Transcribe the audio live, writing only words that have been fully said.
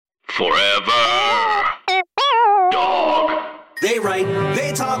Forever. Dog. They write,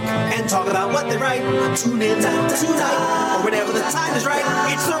 they talk, and talk about what they write. Tune in tonight, or whenever the time is right.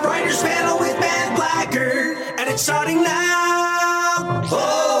 It's the Writers Panel with Ben Blacker, and it's starting now.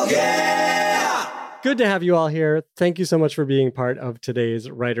 Oh, yeah! Good to have you all here. Thank you so much for being part of today's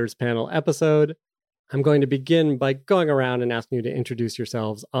Writers Panel episode. I'm going to begin by going around and asking you to introduce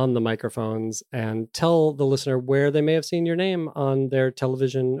yourselves on the microphones and tell the listener where they may have seen your name on their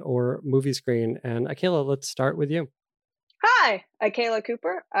television or movie screen. And Akela, let's start with you. Hi, Akela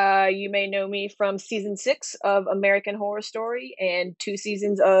Cooper. You may know me from season 6 of American Horror Story and 2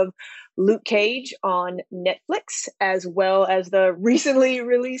 seasons of Luke Cage on Netflix, as well as the recently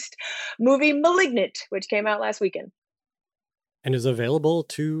released movie Malignant, which came out last weekend. And is available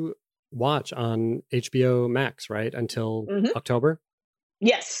to watch on HBO Max, right? Until October?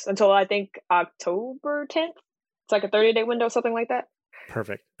 Yes, until I think October 10th. It's like a 30-day window, something like that.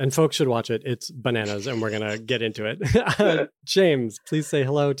 Perfect. And folks should watch it. It's bananas, and we're going to get into it. James, please say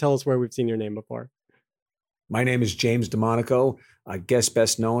hello. Tell us where we've seen your name before. My name is James DeMonaco. I guess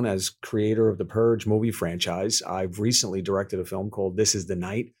best known as creator of the Purge movie franchise. I've recently directed a film called This Is the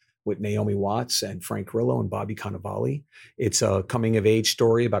Night with Naomi Watts and Frank Grillo and Bobby Cannavale. It's a coming-of-age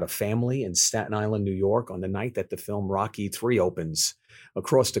story about a family in Staten Island, New York, on the night that the film Rocky III opens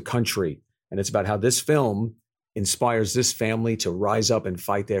across the country. And it's about how this film inspires this family to rise up and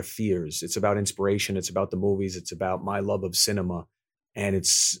fight their fears. It's about inspiration. It's about the movies. It's about my love of cinema. And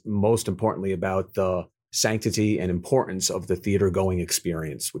it's most importantly about the sanctity and importance of the theater-going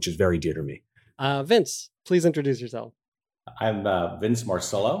experience, which is very dear to me. Vince, please introduce yourself. I'm Vince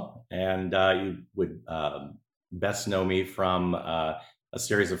Marcello, and you would best know me from a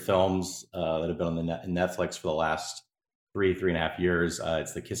series of films that have been on the Netflix for the last 3.5 years.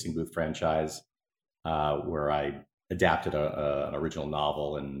 It's the Kissing Booth franchise, where I adapted an original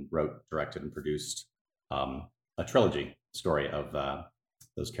novel and wrote, directed, and produced a trilogy story of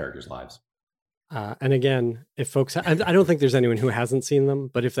those characters' lives. And again, if folks, I don't think there's anyone who hasn't seen them,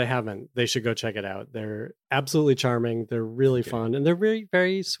 but if they haven't, they should go check it out. They're absolutely charming. They're really fun, and they're very,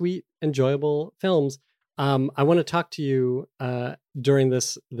 very sweet, enjoyable films. I want to talk to you during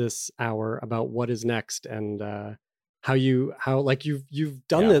this hour about what is next and how you've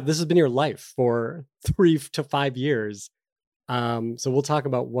done this. This has been your life for 3 to 5 years. So we'll talk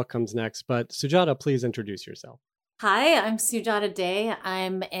about what comes next. But Sujata, please introduce yourself. Hi, I'm Sujata Day.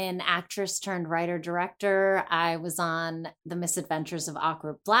 I'm an actress turned writer-director. I was on The Misadventures of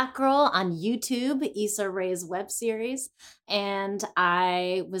Awkward Black Girl on YouTube, Issa Rae's web series, and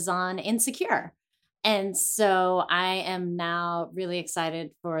I was on Insecure. And so I am now really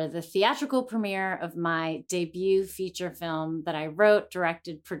excited for the theatrical premiere of my debut feature film that I wrote,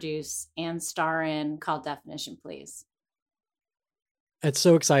 directed, produced, and star in, called Definition Please. It's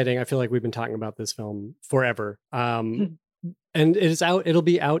so exciting. I feel like we've been talking about this film forever. And it is out. It'll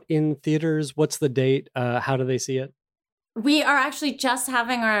be out in theaters. What's the date? How do they see it? We are actually just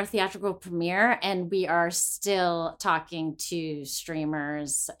having our theatrical premiere, and we are still talking to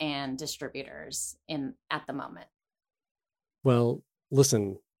streamers and distributors at the moment. Well,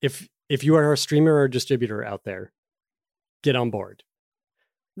 listen, if you are a streamer or distributor out there, get on board.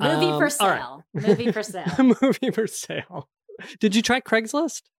 Movie for sale. Right. Movie for sale. Movie for sale. Did you try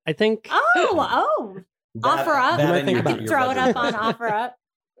Craigslist? I think. Oh. Offer Up. I can throw it up on Offer Up.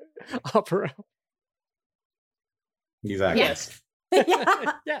 Offer Up. Exactly. Yes.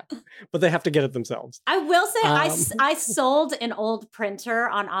 Yeah. But they have to get it themselves. I will say I sold an old printer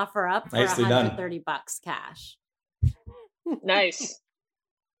on Offer Up for $130 cash. Nice.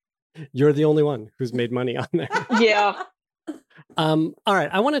 You're the only one who's made money on there. Yeah. All right.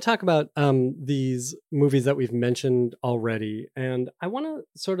 I want to talk about these movies that we've mentioned already. And I want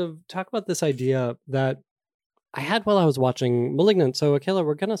to sort of talk about this idea that I had while I was watching Malignant. So, Akela,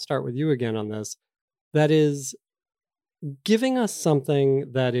 we're going to start with you again on this. That is giving us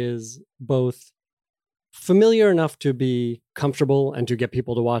something that is both familiar enough to be comfortable and to get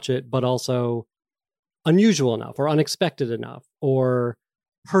people to watch it, but also unusual enough or unexpected enough or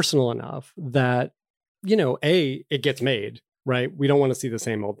personal enough that, you know, A, it gets made, right? We don't want to see the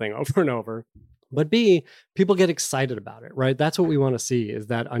same old thing over and over. But B, people get excited about it, right? That's what we want to see, is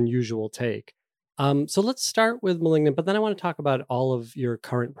that unusual take. So let's start with Malignant, but then I want to talk about all of your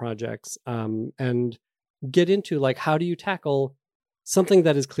current projects and get into, like, how do you tackle something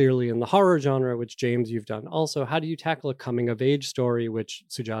that is clearly in the horror genre, which, James, you've done also. How do you tackle a coming of age story, which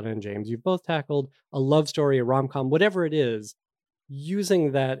Sujata and James, you've both tackled, a love story, a rom-com, whatever it is,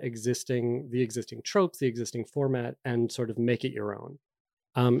 using the existing tropes, the existing format, and sort of make it your own.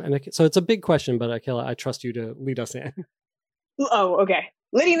 So it's a big question, but Akela, I trust you to lead us in. Oh, okay.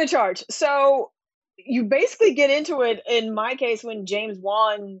 Leading the charge. So you basically get into it in my case when James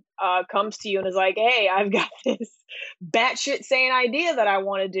Wan comes to you and is like, hey, I've got this batshit sane idea that I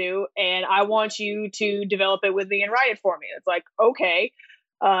want to do, and I want you to develop it with me and write it for me. It's like, okay.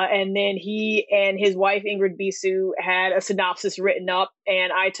 And then he and his wife, Ingrid Bisu, had a synopsis written up,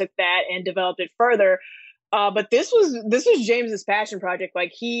 and I took that and developed it further. But this was James's passion project.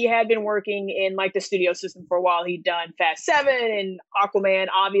 Like, he had been working in like the studio system for a while. He'd done Fast 7 and Aquaman,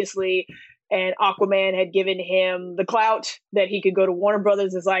 obviously. And Aquaman had given him the clout that he could go to Warner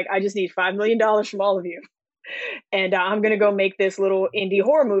Brothers. It's like, I just need $5 million from all of you. And I'm going to go make this little indie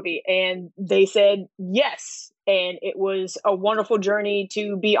horror movie. And they said yes. And it was a wonderful journey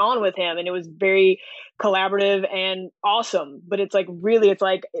to be on with him. And it was very collaborative and awesome. But it's like, really,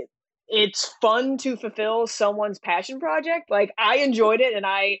 it's fun to fulfill someone's passion project. Like, I enjoyed it, and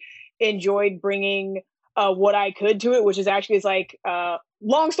I enjoyed bringing what I could to it, which is actually, it's like,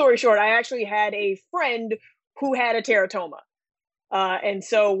 long story short, I actually had a friend who had a teratoma. And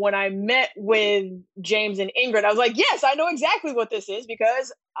so when I met with James and Ingrid, I was like, yes, I know exactly what this is,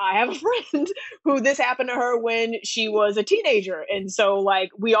 because I have a friend who this happened to her when she was a teenager. And so, like,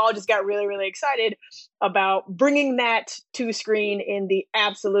 we all just got really, really excited about bringing that to screen in the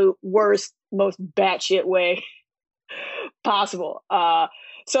absolute worst, most batshit way possible.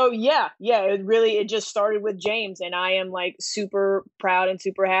 So it just started with James, and I am like super proud and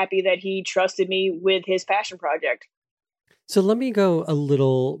super happy that he trusted me with his passion project. So let me go a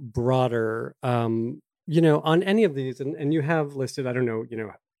little broader, on any of these, and you have listed, I don't know,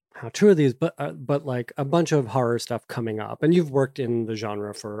 how true are these, but like a bunch of horror stuff coming up, and you've worked in the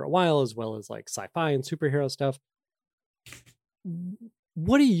genre for a while, as well as like sci-fi and superhero stuff.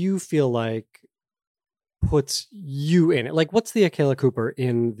 What do you feel like puts you in it? Like, what's the Akela Cooper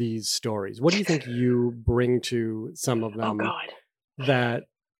in these stories? What do you think you bring to some of them that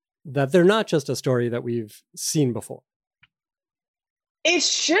they're not just a story that we've seen before? I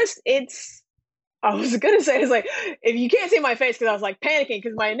was going to say, it's like, if you can't see my face, because I was like panicking,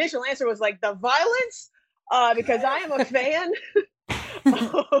 because my initial answer was like the violence, because I am a fan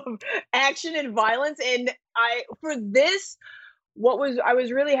of action and violence. And I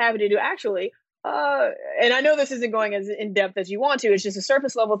was really happy to do, actually, and I know this isn't going as in depth as you want to, it's just a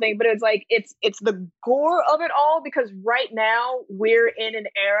surface level thing, but it's like, it's the gore of it all, because right now we're in an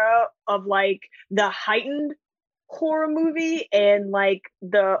era of like the heightened horror movie and like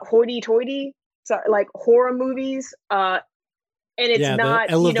the hoity-toity, like horror movies, and it's not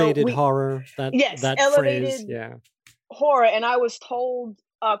the elevated horror. That elevated phrase, horror. And I was told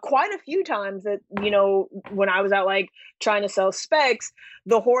quite a few times that, when I was out like trying to sell specs,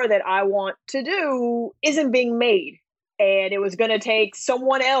 the horror that I want to do isn't being made, and it was going to take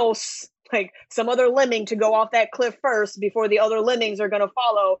someone else, like some other lemming, to go off that cliff first before the other lemmings are going to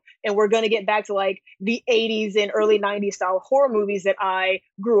follow, and we're going to get back to like the 80s and early 90s style horror movies that I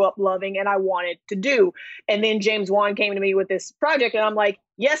grew up loving and I wanted to do. And then James Wan came to me with this project, and I'm like,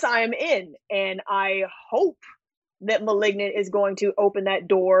 yes, I am in. And I hope that Malignant is going to open that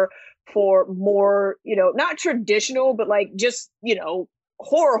door for more, not traditional, but like just,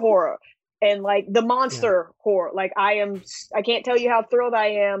 horror. And like the monster horror. Like, I can't tell you how thrilled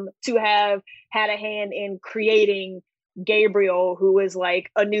I am to have had a hand in creating Gabriel, who is like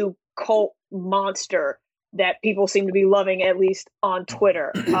a new cult monster that people seem to be loving, at least on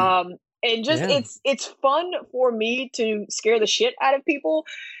Twitter. And just, it's fun for me to scare the shit out of people.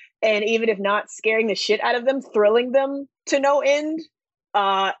 And even if not scaring the shit out of them, thrilling them to no end.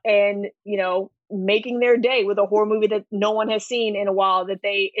 And, making their day with a horror movie that no one has seen in a while, that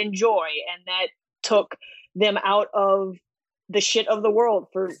they enjoy, and that took them out of the shit of the world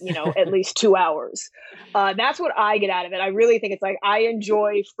for, at least 2 hours. That's what I get out of it. I really think it's like, I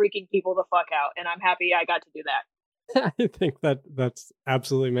enjoy freaking people the fuck out, and I'm happy I got to do that. I think that's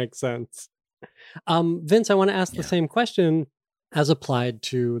absolutely makes sense. Vince, I want to ask the same question as applied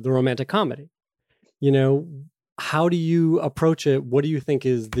to the romantic comedy. How do you approach it? What do you think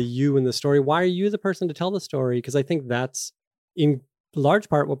is the you in the story? Why are you the person to tell the story? Because I think that's in large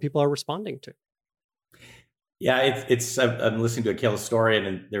part what people are responding to. Yeah, I'm listening to Akela's story,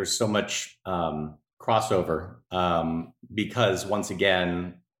 and there's so much crossover because, once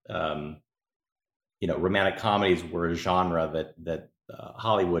again, romantic comedies were a genre that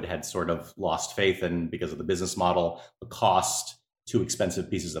Hollywood had sort of lost faith in because of the business model, the cost, too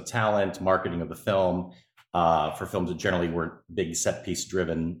expensive pieces of talent, marketing of the film. For films that generally weren't big set piece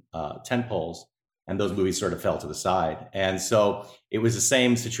driven tentpoles, and those movies sort of fell to the side. And so it was the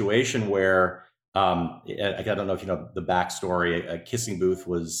same situation where I don't know if you know the backstory. A Kissing Booth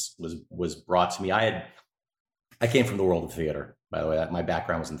was brought to me. I came from the world of theater, by the way. My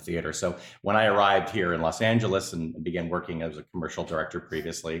background was in theater. So when I arrived here in Los Angeles and began working as a commercial director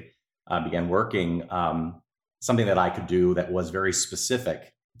previously, began working, something that I could do that was very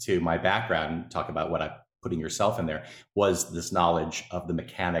specific to my background, talk about what I'm putting yourself in there, was this knowledge of the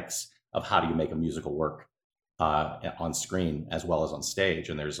mechanics of how do you make a musical work on screen as well as on stage.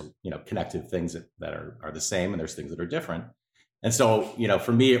 And there's, connective things that are the same, and there's things that are different. And so,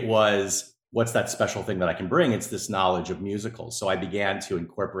 for me, it was, what's that special thing that I can bring? It's this knowledge of musicals. So I began to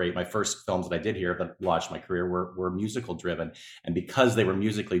incorporate, my first films that I did here that launched my career were musical driven. And because they were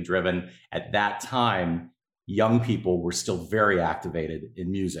musically driven at that time, young people were still very activated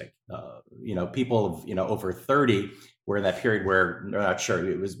in music. People of, over 30 were in that period where, I'm not sure,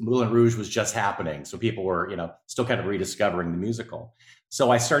 it was Moulin Rouge was just happening. So people were, still kind of rediscovering the musical.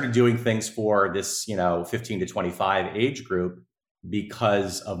 So I started doing things for this, 15 to 25 age group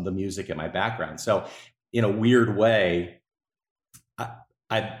because of the music in my background. So in a weird way,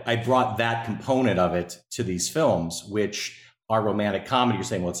 I brought that component of it to these films, which are romantic comedy. You're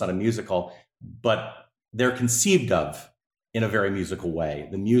saying, well, it's not a musical, but they're conceived of in a very musical way.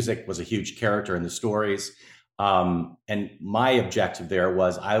 The music was a huge character in the stories. And my objective there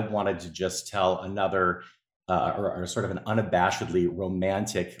was I wanted to just tell another or sort of an unabashedly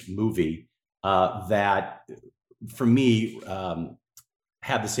romantic movie that, for me,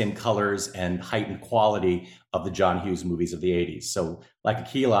 had the same colors and heightened quality of the John Hughes movies of the 80s. So like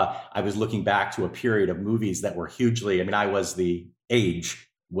Akela, I was looking back to a period of movies that were hugely, I was the age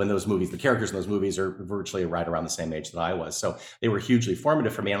when those movies, the characters in those movies are virtually right around the same age that I was. So they were hugely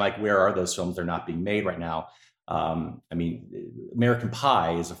formative for me. And like, where are those films? They're not being made right now. American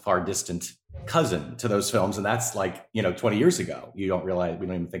Pie is a far distant cousin to those films. And that's like, 20 years ago. You don't realize, we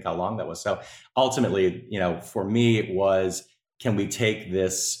don't even think how long that was. So ultimately, for me, it was, can we take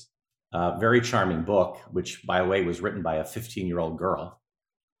this very charming book, which by the way, was written by a 15-year-old girl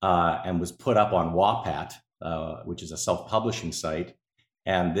and was put up on Wattpad, which is a self-publishing site.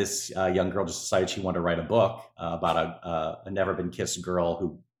 And this young girl just decided she wanted to write a book about a never been kissed girl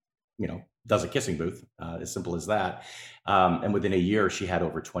who, does a kissing booth, as simple as that. And within a year, she had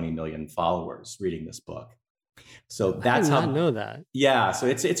over 20 million followers reading this book. So that's I how did not know that. Yeah. So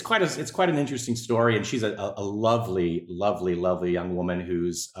it's quite an interesting story. And she's a lovely, lovely, lovely young woman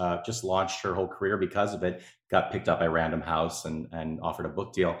who's just launched her whole career because of it, got picked up by Random House and offered a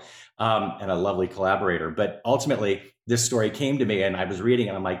book deal, and a lovely collaborator. But ultimately, this story came to me and I was reading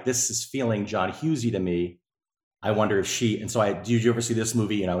and I'm like, this is feeling John Hughesy to me. I wonder if did you ever see this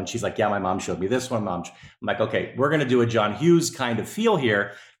movie? And she's like, yeah, my mom showed me this one. I'm like, okay, we're going to do a John Hughes kind of feel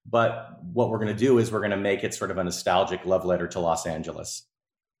here. But what we're going to do is we're going to make it sort of a nostalgic love letter to Los Angeles,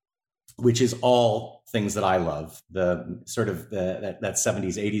 which is all things that I love. The sort of that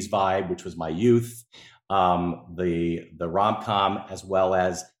 70s, 80s vibe, which was my youth, the rom-com, as well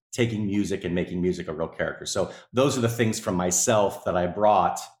as taking music and making music a real character. So those are the things from myself that I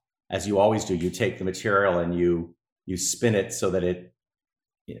brought. As you always do, you take the material and you spin it so that it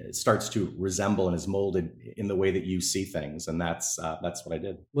starts to resemble and is molded in the way that you see things. And that's what I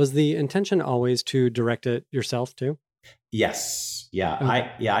did. Was the intention always to direct it yourself too? Yes. Yeah.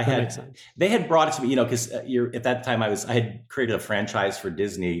 Okay. They had brought it to me, because at that time I had created a franchise for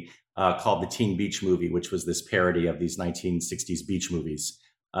Disney called the Teen Beach Movie, which was this parody of these 1960s beach movies.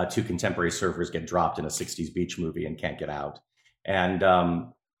 Two contemporary surfers get dropped in a 60s beach movie and can't get out.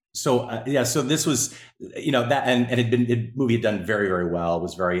 And, so this was, that, and the movie had done very, very well. It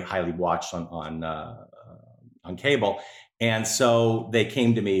was very highly watched on cable. And so they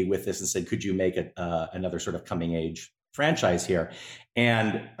came to me with this and said, could you make another sort of coming age franchise here?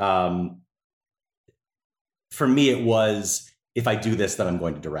 And for me, it was, if I do this, then I'm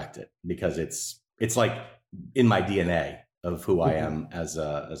going to direct it, because it's like in my DNA of who I am as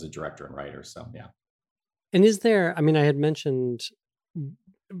a director and writer. So, yeah. And is there, I had mentioned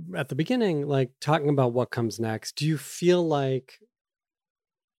at the beginning, like talking about what comes next, do you feel like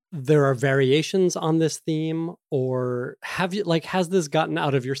there are variations on this theme, or has this gotten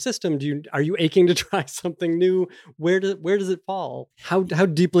out of your system? Are you aching to try something new? Where does it fall? How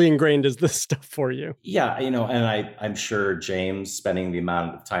deeply ingrained is this stuff for you? Yeah, and I'm sure James, spending the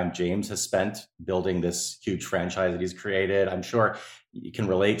amount of time James has spent building this huge franchise that he's created, I'm sure you can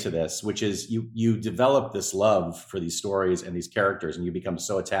relate to this, which is you develop this love for these stories and these characters, and you become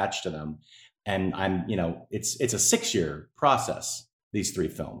so attached to them. And it's a 6-year process, these 3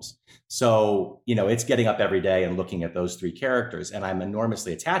 films. So, it's getting up every day and looking at those 3 characters, and I'm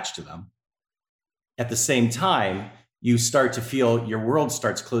enormously attached to them. At the same time, you start to feel your world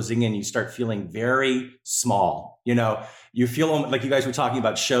starts closing in. You start feeling very small. You feel like you guys were talking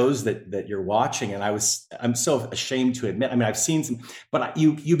about shows that you're watching, and I'm so ashamed to admit. I mean, I've seen some, but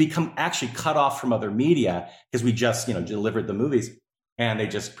you become actually cut off from other media because we just delivered the movies and they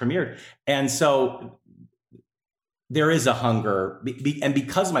just premiered, and so there is a hunger, and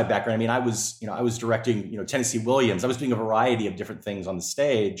because of my background, I mean, I was directing Tennessee Williams. I was doing a variety of different things on the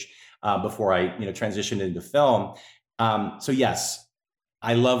stage before I transitioned into film. So yes,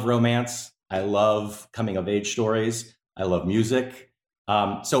 I love romance. I love coming of age stories. I love music.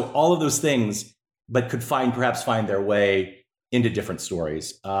 So all of those things, but could perhaps find their way into different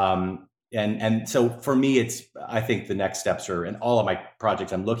stories. And so for me, I think the next steps and all of my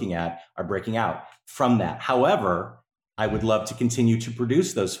projects I'm looking at are breaking out from that. However, I would love to continue to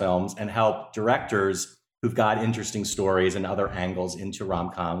produce those films and help directors who've got interesting stories and other angles into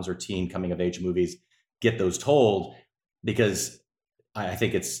rom-coms or teen coming of age movies get those told, because I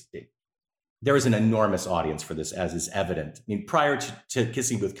think there is an enormous audience for this, as is evident. I mean, prior to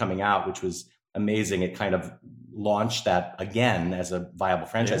Kissing Booth coming out, which was amazing, it kind of launched that again as a viable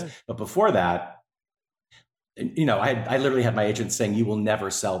franchise. Yeah. But before that, I literally had my agent saying, "You will never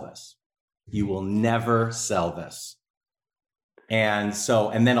sell this. You will never sell this." And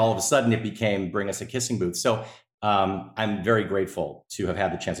then all of a sudden it became Bring Us a Kissing Booth. So I'm very grateful to have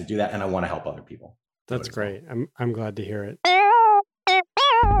had the chance to do that, and I want to help other people. That's great. Well. I'm glad to hear it.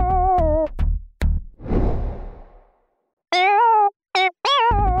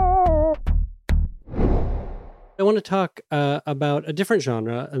 I want to talk about a different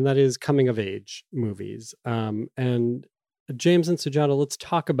genre, and that is coming of age movies. And James and Sujata, let's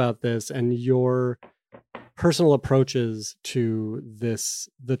talk about this and your personal approaches to this,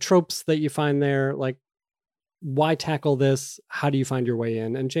 the tropes that you find there. Like, why tackle this? How do you find your way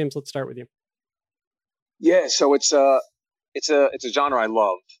in? And James, let's start with you. Yeah, so it's a genre I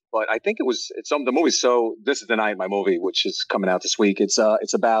love, but I think the movie. So This Is the Night, my movie, which is coming out this week. It's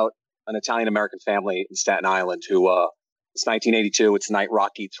about an Italian American family in Staten Island who it's 1982. It's the night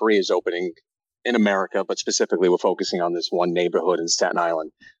Rocky III is opening in America, but specifically we're focusing on this one neighborhood in Staten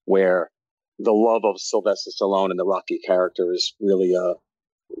Island where the love of Sylvester Stallone and the Rocky character is really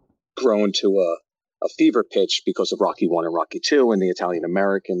grown to a fever pitch because of Rocky I and Rocky II, and the Italian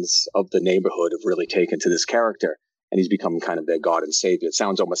Americans of the neighborhood have really taken to this character, and he's become kind of their god and savior. It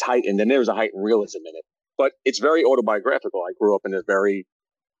sounds almost heightened, and there's a heightened realism in it, but it's very autobiographical. I grew up in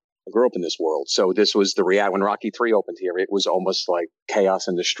this world. So this was when Rocky III opened here, it was almost like chaos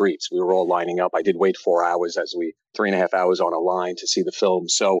in the streets. We were all lining up. I did wait 4 hours 3.5 hours on a line to see the film.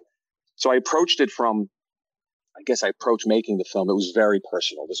 So I approached it I approached making the film. It was very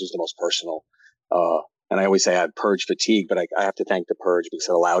personal. This was the most personal. And I always say I had purge fatigue, but I have to thank the purge because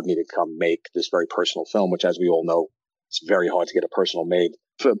it allowed me to come make this very personal film, which, as we all know, it's very hard to get a personal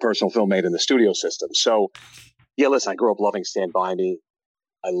film made in the studio system. So yeah, listen, I grew up loving Stand By Me.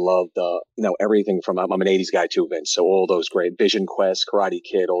 I loved, everything from, I'm an 80s guy too, Vince. So all those great Vision Quest, Karate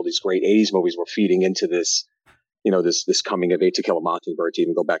Kid, all these great 80s movies were feeding into this, this coming of age, To Kill a Mockingbird, to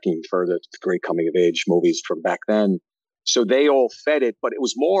even go back even further, the great coming of age movies from back then. So they all fed it, but it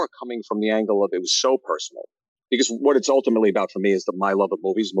was more coming from the angle of it was so personal. Because what it's ultimately about for me is my love of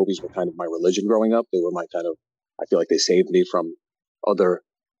movies. Movies were kind of my religion growing up. They were I feel like they saved me from other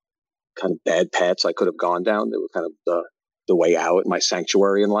kind of bad paths I could have gone down. They were kind of the way out, my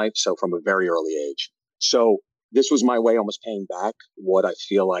sanctuary in life. So from a very early age. So this was my way, almost paying back what I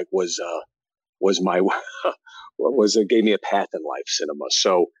feel like was gave me a path in life, cinema.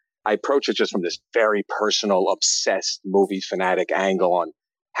 So I approach it just from this very personal, obsessed movie fanatic angle on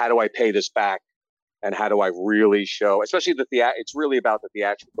how do I pay this back and how do I really show, especially it's really about the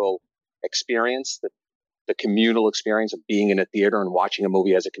theatrical experience, the communal experience of being in a theater and watching a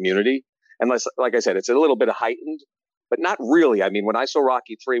movie as a community. And like I said, it's a little bit heightened, but not really. I mean, when I saw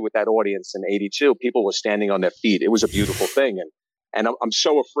Rocky III with that audience in 82, people were standing on their feet. It was a beautiful thing. And I'm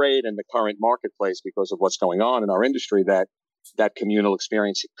so afraid in the current marketplace because of what's going on in our industry that communal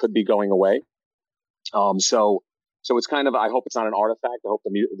experience could be going away. So it's kind of, I hope it's not an artifact. I hope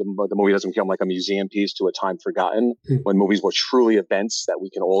the movie doesn't become like a museum piece to a time forgotten when movies were truly events that we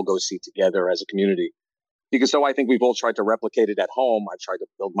can all go see together as a community. Because though I think we've all tried to replicate it at home, I've tried to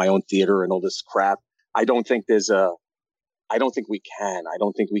build my own theater and all this crap. I don't think we can. I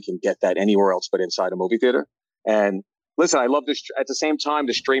don't think we can get that anywhere else but inside a movie theater. And listen, I love this. At the same time,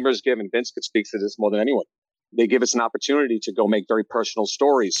 the streamers give, and Vince could speak to this more than anyone, they give us an opportunity to go make very personal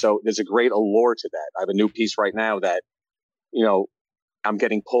stories. So there's a great allure to that. I have a new piece right now that, I'm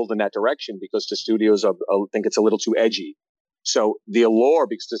getting pulled in that direction because the studios think it's a little too edgy. So the allure,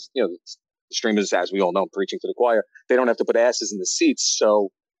 because streamers, as we all know, preaching to the choir, they don't have to put asses in the seats, so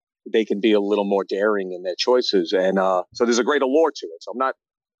they can be a little more daring in their choices. And so there's a great allure to it. So I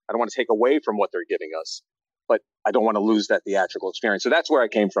don't want to take away from what they're giving us, but I don't want to lose that theatrical experience. So that's where I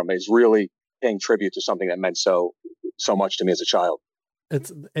came from, is really paying tribute to something that meant so much to me as a child.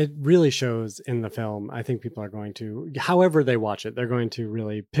 It really shows in the film. I think people are going to, however they watch it, they're going to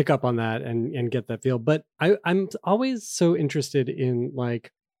really pick up on that and get that feel. But I'm always so interested in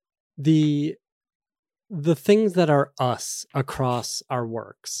like the things that are us across our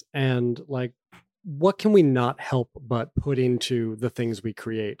works, and like what can we not help but put into the things we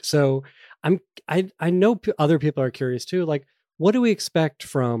create. So I know other people are curious too. Like, what do we expect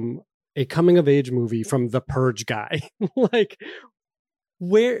from a coming of age movie from the Purge guy? Like,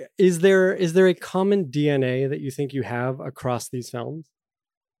 where is there a common DNA that you think you have across these films?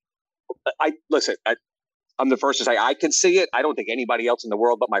 I'm the first to say I can see it. I don't think anybody else in the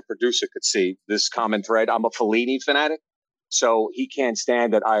world but my producer could see this common thread. I'm a Fellini fanatic, so he can't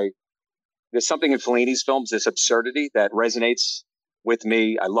stand that there's something in Fellini's films, this absurdity that resonates with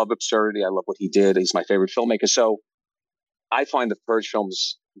me. I love absurdity. I love what he did. He's my favorite filmmaker. So I find the Purge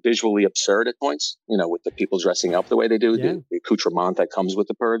films visually absurd at points, with the people dressing up the way they do, the accoutrement that comes with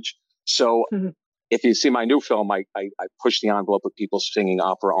the Purge. So if you see my new film, I push the envelope with people singing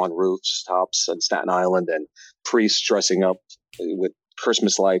opera on rooftops on Staten Island, and priests dressing up with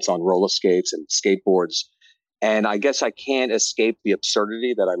Christmas lights on roller skates and skateboards. And I guess I can't escape the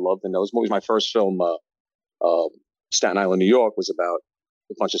absurdity that I loved in those movies. My first film, Staten Island, New York, was about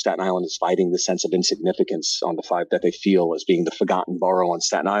a bunch of Staten Islanders fighting the sense of insignificance on the five that they feel as being the forgotten borough on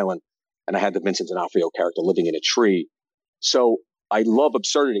Staten Island. And I had the Vincent D'Onofrio character living in a tree. So I love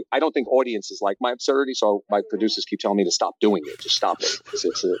absurdity. I don't think audiences like my absurdity, so my producers keep telling me to stop doing it. Just stop it.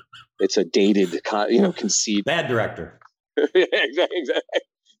 It's a dated, conceit. Bad director. Exactly.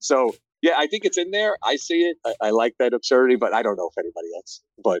 So yeah, I think it's in there. I see it. I like that absurdity, but I don't know if anybody else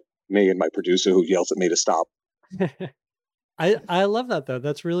but me and my producer, who yells at me to stop. I love that though.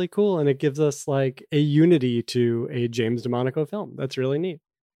 That's really cool, and it gives us like a unity to a James DeMonaco film. That's really neat.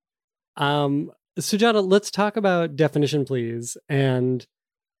 Sujata, let's talk about Definition Please, and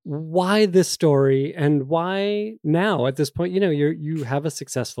why this story, and why now at this point, you have a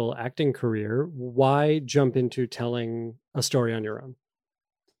successful acting career. Why jump into telling a story on your own?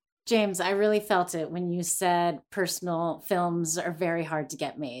 James, I really felt it when you said personal films are very hard to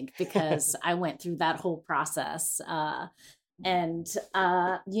get made, because I went through that whole process. I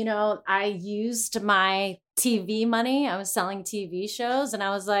used my TV money. I was selling TV shows, and I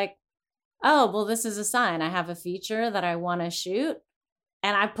was like, oh, well, this is a sign. I have a feature that I want to shoot.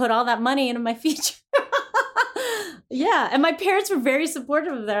 And I put all that money into my feature. Yeah. And my parents were very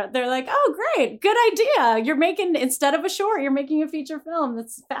supportive of that. They're like, oh, great. Good idea. You're making, instead of a short, you're making a feature film.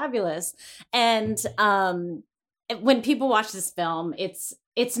 That's fabulous. And when people watch this film, it's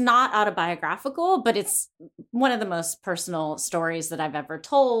not autobiographical, but it's one of the most personal stories that I've ever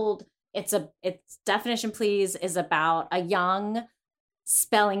told. It's Definition Please is about a young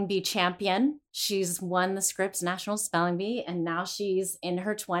spelling bee champion. She's won the Scripps National Spelling Bee, and now she's in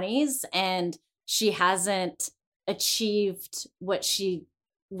her 20s, and she hasn't achieved what she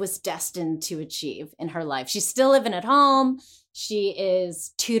was destined to achieve in her life. She's still living at home. She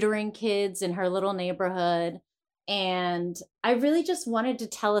is tutoring kids in her little neighborhood. And I really just wanted to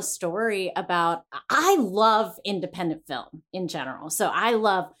tell a story about, I love independent film in general. So I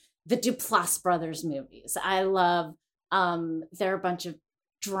love the Duplass brothers movies. I love, there are a bunch of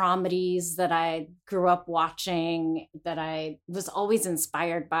dramedies that I grew up watching that I was always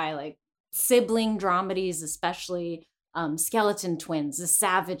inspired by, like sibling dramedies, especially Skeleton Twins, The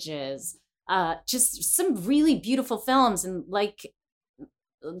Savages, just some really beautiful films. And like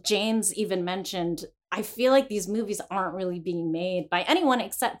James even mentioned, I feel like these movies aren't really being made by anyone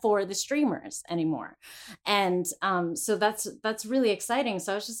except for the streamers anymore. And so that's really exciting.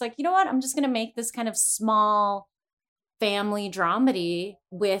 So I was just like, you know what? I'm just going to make this kind of small family dramedy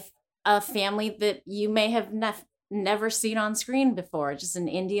with a family that you may have never seen on screen before. Just an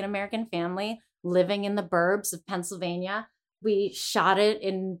Indian American family living in the burbs of Pennsylvania. We shot it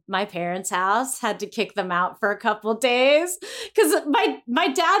in my parents' house, had to kick them out for a couple days because my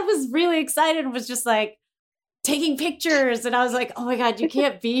dad was really excited and was just like taking pictures. And I was like, oh my God, you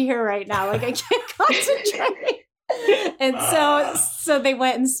can't be here right now. Like I can't concentrate. And so they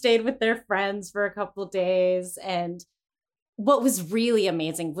went and stayed with their friends for a couple days. And what was really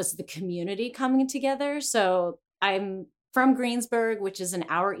amazing was the community coming together. So I'm from Greensburg, which is an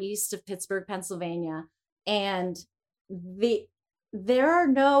hour east of Pittsburgh, Pennsylvania. And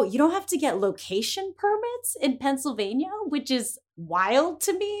you don't have to get location permits in Pennsylvania, which is wild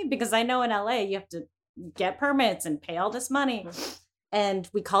to me because I know in LA you have to get permits and pay all this money. And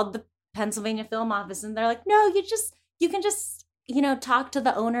we called the Pennsylvania Film Office and they're like, no, you can just, talk to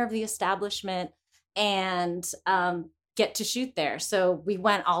the owner of the establishment and get to shoot there. So we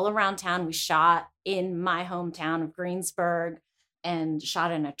went all around town. We shot in my hometown of Greensburg and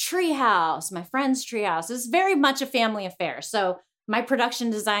shot in a treehouse, my friend's treehouse. It was very much a family affair. So my production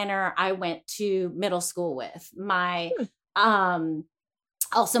designer, I went to middle school with.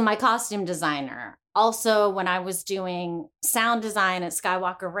 Also my costume designer. Also, when I was doing sound design at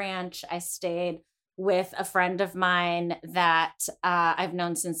Skywalker Ranch, I stayed with a friend of mine that I've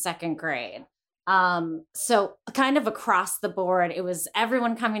known since second grade. So kind of across the board, it was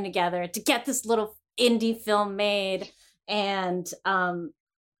everyone coming together to get this little indie film made. And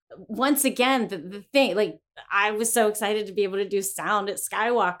once again, the thing, like, I was so excited to be able to do sound at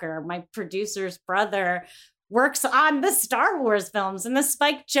Skywalker. My producer's brother works on the Star Wars films and the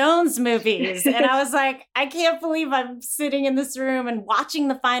Spike Jonze movies. And I was like, I can't believe I'm sitting in this room and watching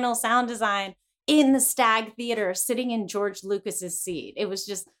the final sound design in the Stag Theater, sitting in George Lucas's seat. It was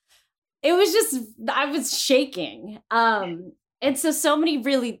just, I was shaking. And so many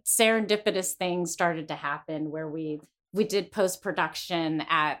really serendipitous things started to happen where we did post-production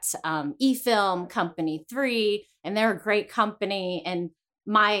at eFilm Company 3, and they're a great company. And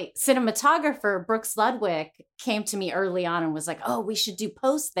my cinematographer, Brooks Ludwig, came to me early on and was like, oh, we should do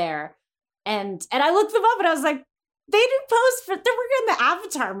post there. And I looked them up and I was like, they do post they're working on the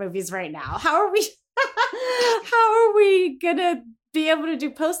Avatar movies right now. How are we gonna be able to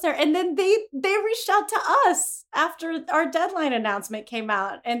do post there? And then they reached out to us after our deadline announcement came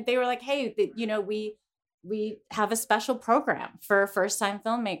out, and they were like, hey, we have a special program for first-time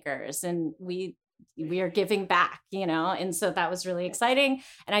filmmakers, and we are giving back, and so that was really exciting.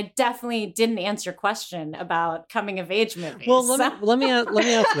 And I definitely didn't answer your question about coming of age movies. Well, let me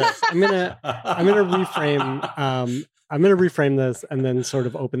ask this. I'm gonna reframe this and then sort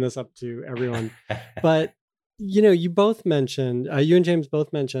of open this up to everyone. But you both mentioned, you and James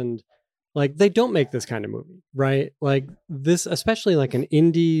both mentioned, like, they don't make this kind of movie, right? Like this, especially like an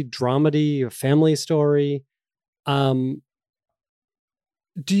indie dramedy, a family story.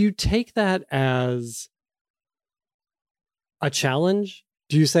 Do you take that as a challenge?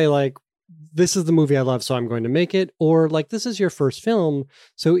 Do you say, like, this is the movie I love, so I'm going to make it? Or, like, this is your first film,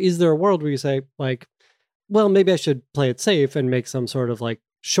 so is there a world where you say, like, well, maybe I should play it safe and make some sort of, like,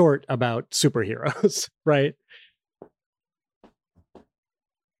 short about superheroes, right?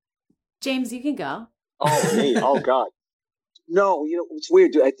 James, you can go. Oh, me. Oh, God. No, it's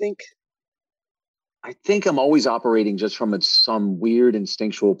weird, dude. I think I'm always operating just from some weird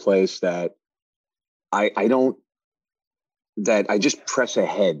instinctual place that I just press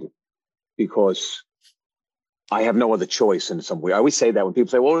ahead because I have no other choice in some way. I always say that when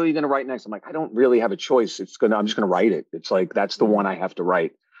people say, well, what are you going to write next? I'm like, I don't really have a choice. I'm just going to write it. It's like, that's the one I have to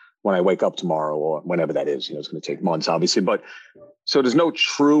write when I wake up tomorrow or whenever that is. It's going to take months, obviously. But so there's no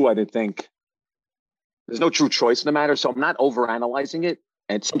true choice in the matter. So I'm not overanalyzing it.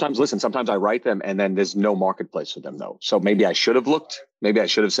 And sometimes I write them and then there's no marketplace for them though. So maybe I should have looked, maybe I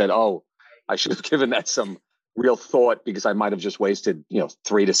should have said, oh, I should have given that some real thought because I might've just wasted,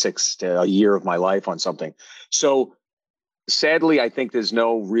 3 to 6 to a year of my life on something. So sadly, I think there's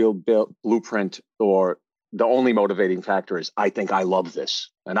no real blueprint, or the only motivating factor is I think I love this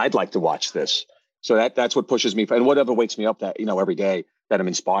and I'd like to watch this. So that's what pushes me, and whatever wakes me up that, every day, that I'm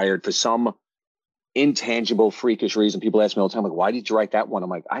inspired for some intangible, freakish reason. People ask me all the time, like, why did you write that one? I'm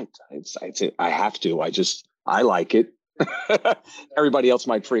like, I have to. I like it. Everybody else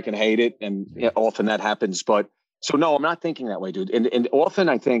might freaking hate it, and often that happens. But so no, I'm not thinking that way, dude. And often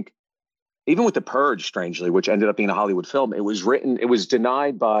I think, even with The Purge, strangely, which ended up being a Hollywood film, it was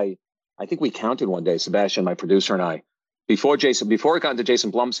denied by, I think we counted one day, Sebastian, my producer, and I, before it got into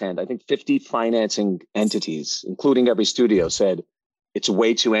Jason Blum's hand, I think 50 financing entities, including every studio, said, it's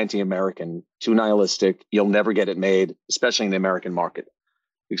way too anti-American, too nihilistic. You'll never get it made, especially in the American market,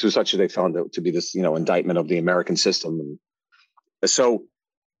 because it was such as they found it to be this, indictment of the American system. And so,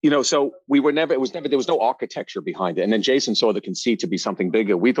 so there was no architecture behind it. And then Jason saw the conceit to be something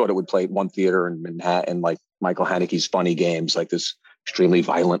bigger. We thought it would play at one theater in Manhattan, like Michael Haneke's Funny Games, like this extremely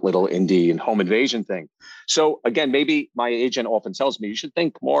violent little indie and home invasion thing. So again, maybe my agent often tells me you should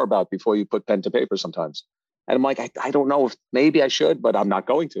think more about before you put pen to paper sometimes. And I'm like, I don't know if maybe I should, but I'm not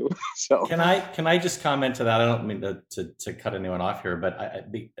going to. So can I just comment to that? I don't mean to cut anyone off here, but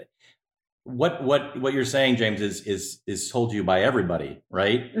what you're saying, James, is told you by everybody,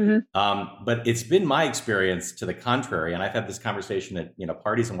 right? But it's been my experience to the contrary, and I've had this conversation at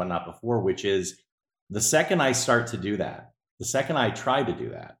parties and whatnot before, which is the second I start to do that, the second I try to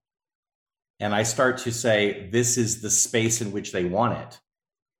do that, and I start to say this is the space in which they want it.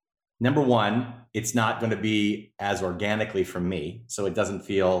 Number one, it's not going to be as organically from me, so it doesn't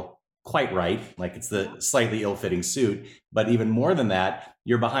feel quite right, like it's the slightly ill-fitting suit. But even more than that,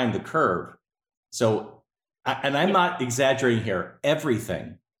 you're behind the curve. So, and I'm not exaggerating here,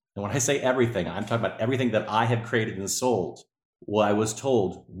 everything. And when I say everything, I'm talking about everything that I have created and sold, what I was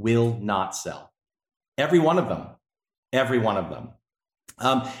told will not sell. Every one of them. Every one of them.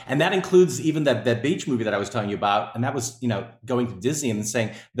 And that includes even that beach movie that I was telling you about. And that was, going to Disney and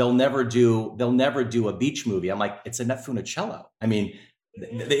saying they'll never do a beach movie. I'm like, it's Annette Funicello. I mean,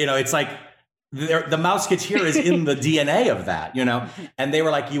 it's like the mouse gets here is in the DNA of that, and they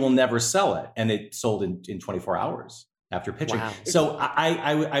were like, you will never sell it. And it sold in 24 hours after pitching. Wow. So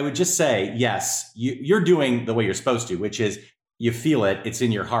I would just say, yes, you're doing the way you're supposed to, which is you feel it, it's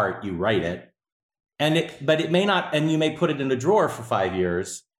in your heart, you write it. But it may not, and you may put it in a drawer for 5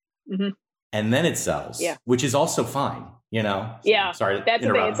 years and then it sells, which is also fine, Yeah. Sorry. That's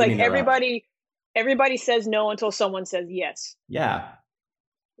the thing. It's like everybody says no until someone says yes. Yeah.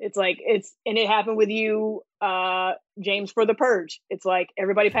 It's like, and it happened with you, James, for The Purge. It's like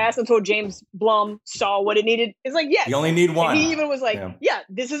everybody passed until James Blum saw what it needed. It's like, yes. You only need one. And he even was like,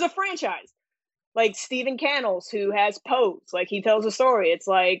 this is a franchise. Like Stephen Cannells, who has Pose, like he tells a story. It's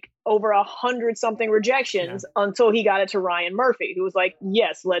like over 100-something rejections until he got it to Ryan Murphy, who was like,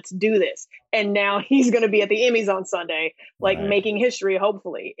 yes, let's do this. And now he's going to be at the Emmys on Sunday, making history,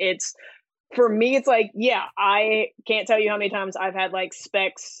 hopefully. For me, it's like, I can't tell you how many times I've had like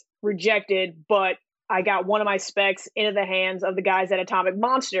specs rejected, but I got one of my specs into the hands of the guys at Atomic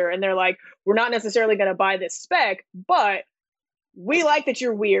Monster. And they're like, we're not necessarily going to buy this spec, but we like that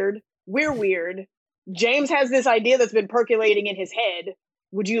you're weird. We're weird. James has this idea that's been percolating in his head.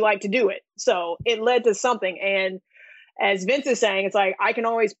 Would you like to do it? So it led to something. And as Vince is saying, it's like, I can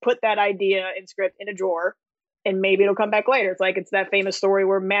always put that idea and script in a drawer and maybe it'll come back later. It's like, it's that famous story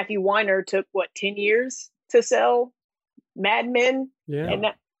where Matthew Weiner took 10 years to sell Mad Men.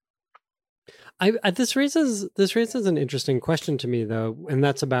 Yeah. And this raises an interesting question to me though. And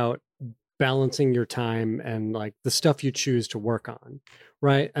that's about balancing your time and like the stuff you choose to work on.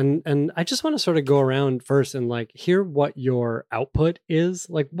 Right. And I just want to sort of go around first and like hear what your output is.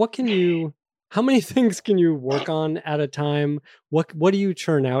 Like how many things can you work on at a time? What do you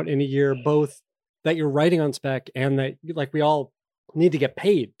churn out in a year, both that you're writing on spec and that like we all need to get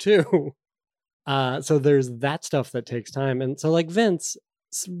paid too. So there's that stuff that takes time. And so like Vince,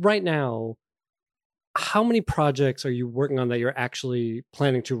 right now, how many projects are you working on that you're actually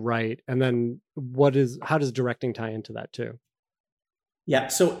planning to write? And then how does directing tie into that too? Yeah.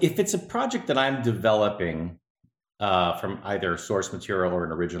 So if it's a project that I'm developing from either source material or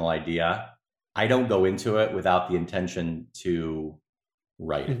an original idea, I don't go into it without the intention to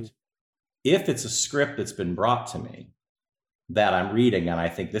write it. If it's a script that's been brought to me that I'm reading and I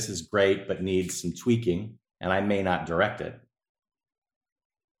think this is great, but needs some tweaking and I may not direct it,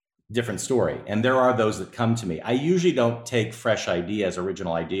 different story. And there are those that come to me. I usually don't take fresh ideas,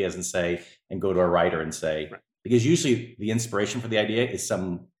 original ideas and go to a writer and say, because usually the inspiration for the idea is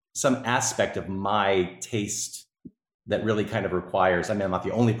some aspect of my taste that really kind of requires, I'm not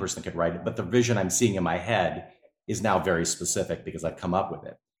the only person that could write it, but the vision I'm seeing in my head is now very specific because I've come up with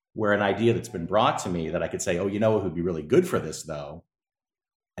it. Where an idea that's been brought to me that I could say, oh, it would be really good for this though.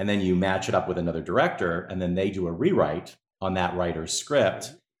 And then you match it up with another director and then they do a rewrite on that writer's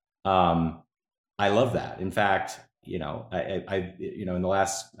script. I love that. In fact, I in the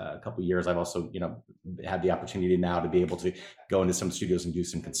last couple of years, I've also, had the opportunity now to be able to go into some studios and do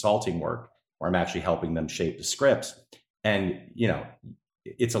some consulting work where I'm actually helping them shape the scripts. And,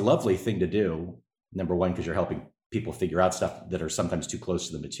 it's a lovely thing to do. Number one, because you're helping people figure out stuff that are sometimes too close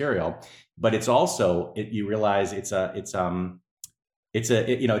to the material, but it's also, you realize it's a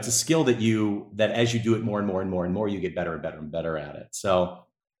skill that as you do it more and more and more and more, you get better and better and better at it. So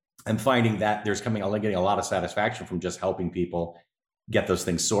I'm finding that I'm getting a lot of satisfaction from just helping people get those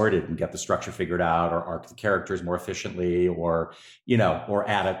things sorted and get the structure figured out, or arc the characters more efficiently, or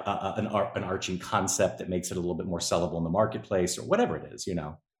add an arching concept that makes it a little bit more sellable in the marketplace, or whatever it is,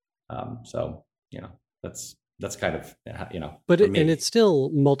 that's kind of, But and it's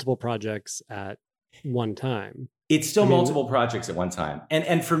still multiple projects at one time. It's still multiple projects at one time.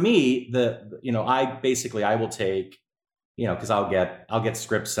 And for me, I will take, because I'll get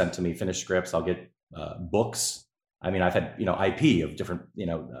scripts sent to me, finished scripts. I'll get books I mean, I've had, IP of different,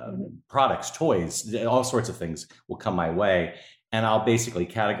 products, toys, all sorts of things will come my way. And I'll basically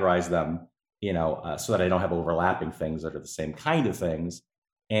categorize them, so that I don't have overlapping things that are the same kind of things.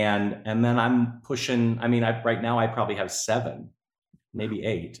 And then I'm pushing, right now I probably have 7, maybe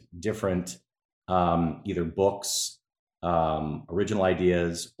 8 different either books, original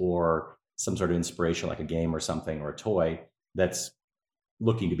ideas, or some sort of inspiration like a game or something or a toy that's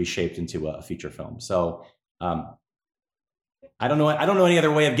looking to be shaped into a feature film. So I don't know any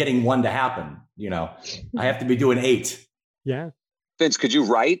other way of getting one to happen. I have to be doing 8. Yeah. Vince, could you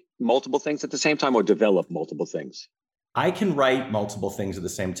write multiple things at the same time or develop multiple things? I can write multiple things at the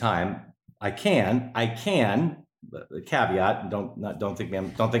same time. I can. The caveat: don't think I'm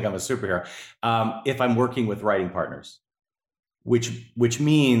a superhero. If I'm working with writing partners, which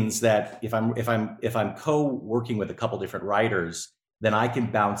means that if I'm co-working with a couple different writers, then I can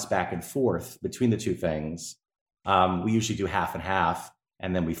bounce back and forth between the two things. We usually do half and half,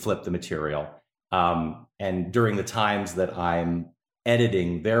 and then we flip the material. And during the times that I'm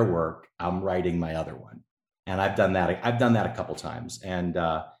editing their work, I'm writing my other one. And I've done that a couple times. And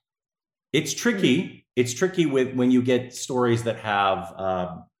it's tricky. It's tricky when you get stories that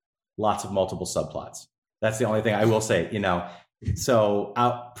have lots of multiple subplots. That's the only thing I will say, So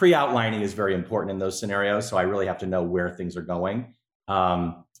pre-outlining is very important in those scenarios. So I really have to know where things are going.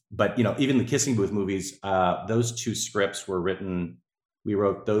 But even the Kissing Booth movies, those 2 scripts were written. We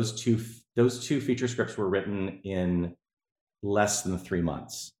wrote those two feature scripts were written in less than 3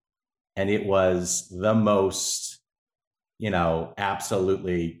 months, and it was the most,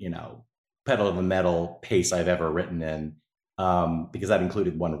 absolutely, pedal to the metal pace I've ever written in, because that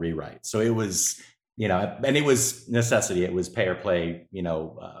included 1 rewrite. So it was, and it was necessity. It was pay or play,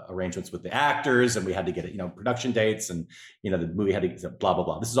 arrangements with the actors, and we had to get production dates, and the movie had to blah blah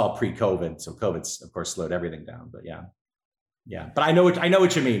blah. This is all pre-COVID, so COVID's of course slowed everything down. But yeah. But I know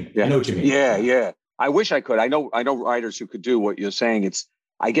what you mean. Yeah. I know what you mean. Yeah. I wish I could. I know writers who could do what you're saying.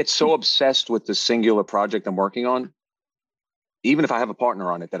 I get so obsessed with the singular project I'm working on, even if I have a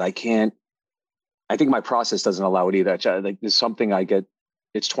partner on it, that I can't. I think my process doesn't allow it either. Like, there's something I get.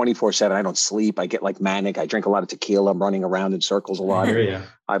 It's 24/7. I don't sleep. I get like manic. I drink a lot of tequila. I'm running around in circles a lot. I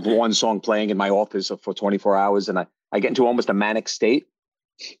have one song playing in my office for 24 hours, and I get into almost a manic state.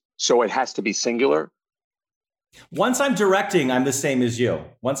 So it has to be singular. Once I'm directing, I'm the same as you.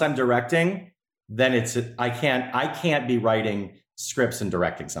 Once I'm directing, then I can't be writing scripts and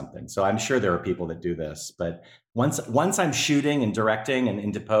directing something. So I'm sure there are people that do this, but once I'm shooting and directing and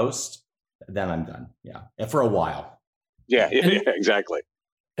into post, then I'm done. Yeah, for a while. Yeah, exactly.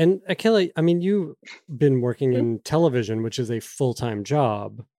 And Akela, you've been working in television, which is a full-time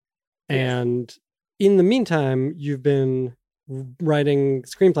job. And in the meantime, you've been writing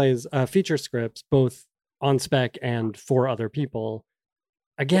screenplays, feature scripts, both on spec and for other people.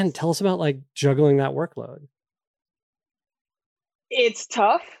 Again, tell us about juggling that workload. It's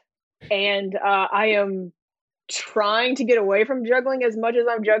tough, and I am trying to get away from juggling as much as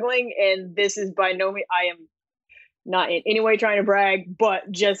I'm juggling. And this is by no means, I am not in any way trying to brag,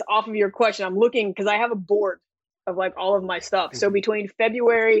 but just off of your question, I'm looking because I have a board of all of my stuff. So between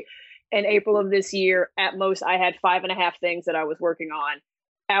February and April of this year, at most, I had 5.5 things that I was working on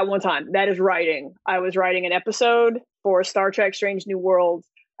at one time. That is writing. I was writing an episode for Star Trek Strange New Worlds.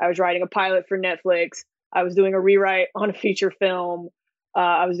 I was writing a pilot for Netflix. I was doing a rewrite on a feature film.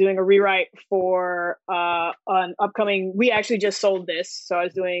 I was doing a rewrite for an upcoming, we actually just sold this. So I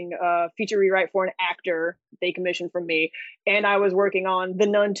was doing a feature rewrite for an actor they commissioned from me. And I was working on The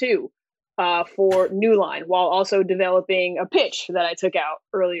Nun 2 for New Line, while also developing a pitch that I took out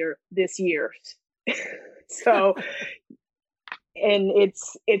earlier this year. So, and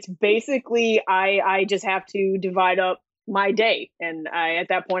it's basically, I just have to divide up my day. And at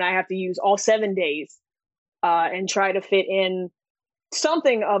that point, I have to use all 7 days and try to fit in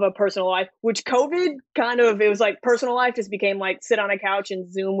something of a personal life, which COVID it was like personal life just became sit on a couch and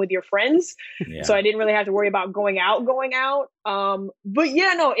Zoom with your friends. Yeah. So I didn't really have to worry about going out. But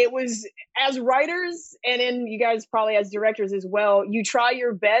yeah, no, it was, as writers, and then you guys probably as directors as well, you try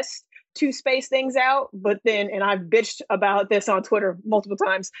your best to space things out, but then, and I've bitched about this on Twitter multiple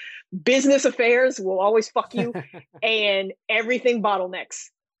times, business affairs will always fuck you and everything bottlenecks.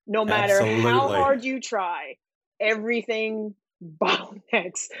 No matter how hard you try, everything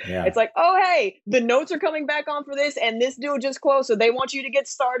bottlenecks. Yeah. It's oh, hey, the notes are coming back on for this, and this deal just closed, so they want you to get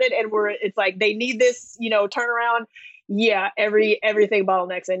started, and it's they need this, turnaround. Yeah, everything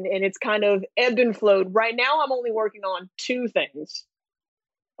bottlenecks, and it's kind of ebbed and flowed. Right now, I'm only working on 2 things,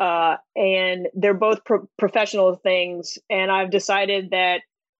 and they're both professional things, and I've decided that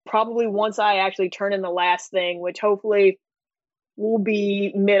probably once I actually turn in the last thing, which hopefully will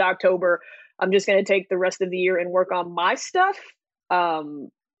be mid-October, I'm just going to take the rest of the year and work on my stuff and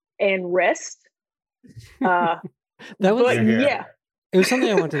rest. That was yeah. It was something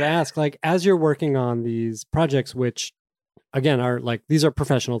I wanted to ask. Like, as you're working on these projects, which again are like, these are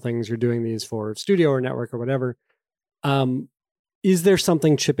professional things, you're doing these for studio or network or whatever. Is there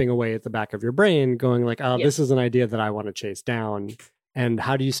something chipping away at the back of your brain going like, oh, this is an idea that I want to chase down? And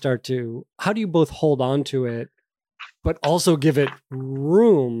how do you both hold on to it, but also give it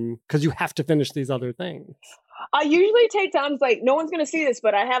room because you have to finish these other things? I usually take times, like, no one's going to see this,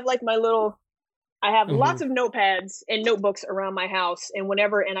 but I have like I have lots of notepads and notebooks around my house. And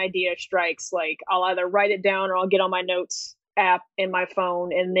whenever an idea strikes, like, I'll either write it down or I'll get on my notes app in my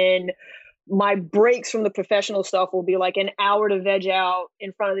phone. And then my breaks from the professional stuff will be like an hour to veg out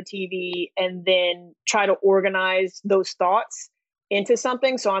in front of the TV and then try to organize those thoughts into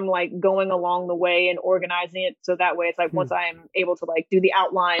something. So I'm like going along the way and organizing it. So that way it's like, once I am able to like do the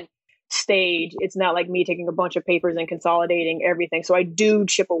outline stage, it's not like me taking a bunch of papers and consolidating everything. So I do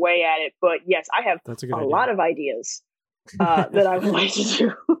chip away at it, but yes, I have a lot of ideas that I would like to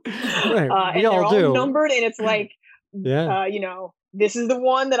do. Right. And they're all numbered, and it's like, this is the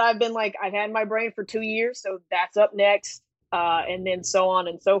one that I've had in my brain for 2 years, so that's up next, and then so on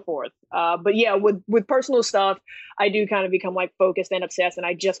and so forth. But yeah, with personal stuff, I do kind of become like focused and obsessed, and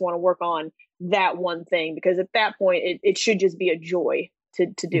I just want to work on that one thing, because at that point it should just be a joy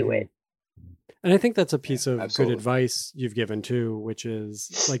to do it. And I think that's a piece of good advice you've given too, which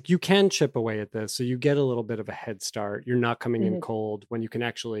is like, you can chip away at this. So you get a little bit of a head start. You're not coming in cold when you can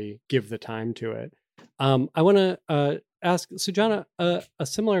actually give the time to it. I want to ask Sujata a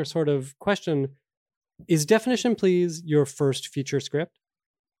similar sort of question. Is Definition Please your first feature script?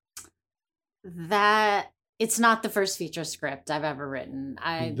 It's not the first feature script I've ever written.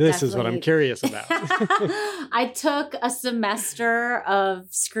 This is what I'm curious about. I took a semester of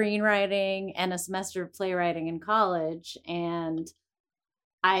screenwriting and a semester of playwriting in college, and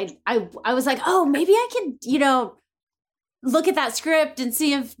I was like, oh, maybe I could, look at that script and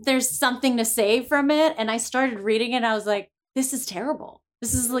see if there's something to say from it. And I started reading it, and I was like, this is terrible.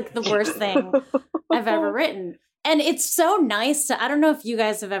 This is like the worst thing I've ever written. And it's so nice I don't know if you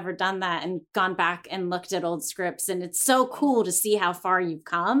guys have ever done that and gone back and looked at old scripts, and it's so cool to see how far you've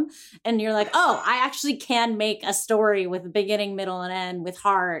come. And you're like, oh, I actually can make a story with a beginning, middle, and end, with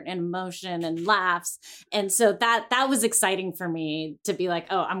heart and emotion and laughs. And so that was exciting for me to be like,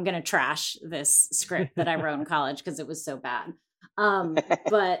 oh, I'm going to trash this script that I wrote in college because it was so bad.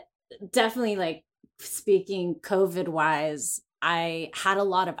 But definitely, like, speaking COVID wise, I had a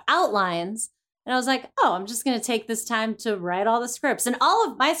lot of outlines. And I was like, oh, I'm just going to take this time to write all the scripts. And all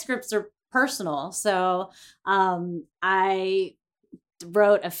of my scripts are personal. So I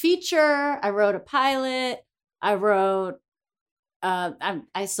wrote a feature. I wrote a pilot. I wrote,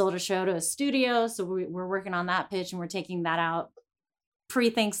 I sold a show to a studio. So we're working on that pitch, and we're taking that out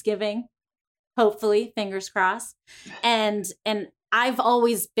pre-Thanksgiving, hopefully, fingers crossed. And I've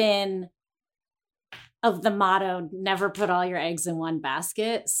always been of the motto, never put all your eggs in one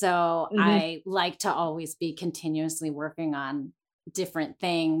basket. So I like to always be continuously working on different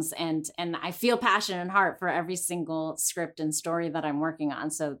things. And I feel passion and heart for every single script and story that I'm working on.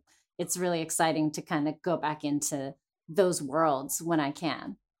 So it's really exciting to kind of go back into those worlds when I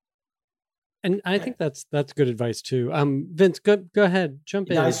can. And I think that's good advice too. Vince, go ahead, jump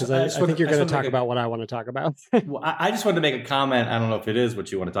in, because I think you're going to talk about what I want to talk about. Well, I just wanted to make a comment. I don't know if it is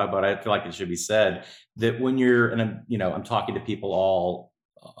what you want to talk about. I feel like it should be said that when you're, and I'm talking to people all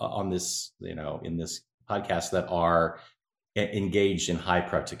on this, in this podcast that are engaged in high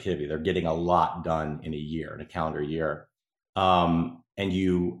productivity. They're getting a lot done in a calendar year. And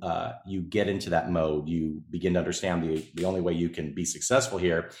you get into that mode, you begin to understand the only way you can be successful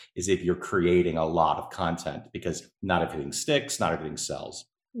here is if you're creating a lot of content, because not everything sticks, not everything sells.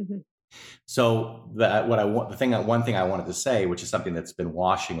 So one thing I wanted to say, which is something that's been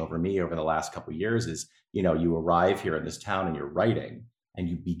washing over me over the last couple of years, is, you arrive here in this town and you're writing, and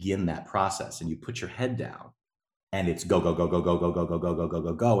you begin that process, and you put your head down, and it's go, go, go, go, go, go, go, go, go, go, go,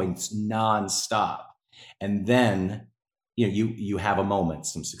 go, go, and it's nonstop. And then you have a moment,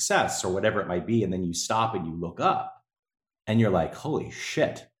 some success or whatever it might be, and then you stop and you look up and you're like, holy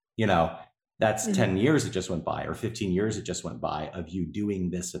shit, that's 10 years that just went by, or 15 years that just went by of you doing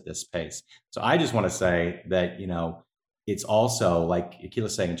this at this pace. So I just want to say that, it's also, like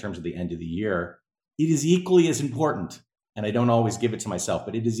Akela's saying, in terms of the end of the year, it is equally as important, and I don't always give it to myself,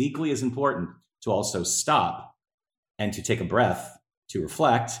 but it is equally as important to also stop and to take a breath, to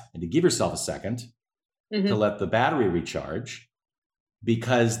reflect, and to give yourself a second to let the battery recharge,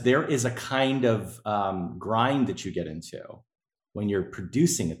 because there is a kind of grind that you get into when you're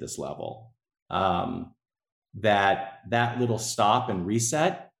producing at this level, that little stop and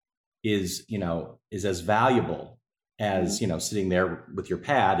reset is as valuable as sitting there with your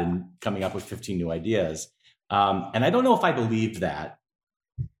pad and coming up with 15 new ideas. And I don't know if I believed that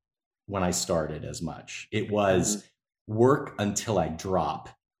when I started as much. It was work until I drop,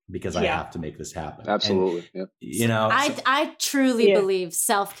 because I have to make this happen. Absolutely. And, I truly believe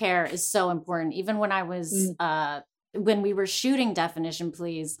self-care is so important. Even when I was, when we were shooting Definition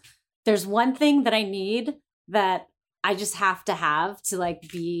Please, there's one thing that I need that I just have to like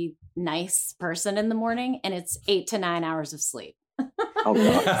be nice person in the morning, and it's 8 to 9 hours of sleep. Oh,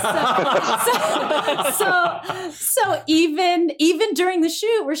 God. So even during the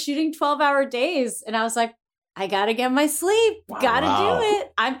shoot, we're shooting 12-hour days, and I was like, I gotta get my sleep. Gotta do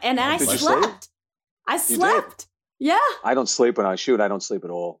it. I slept. I slept. Yeah. I don't sleep when I shoot. I don't sleep at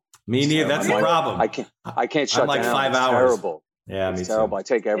all. Me neither. That's the problem. I can't shut like down. 5 It's hours. terrible. Yeah, it's terrible. I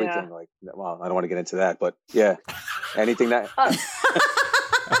take everything. Like, well, I don't want to get into that, but yeah, anything that.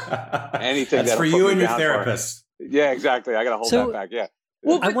 Anything that's that'll for put you me and your down therapist. Yeah, exactly. I gotta hold that back. Yeah.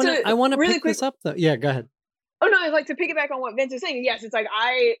 Well, I want to really pick quick, this up though. Yeah, go ahead. Oh no, it's like to piggyback on what Vince is saying. Yes, it's like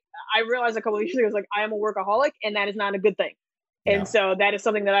I realized a couple of years ago, like I am a workaholic, and that is not a good thing. And so that is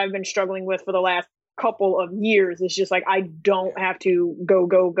something that I've been struggling with for the last couple of years. It's just like I don't have to go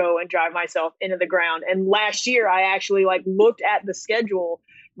and drive myself into the ground. And last year I actually like looked at the schedule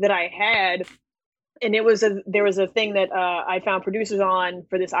that I had, and there was a thing that I found producers on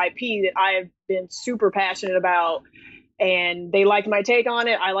for this IP that I have been super passionate about. And they liked my take on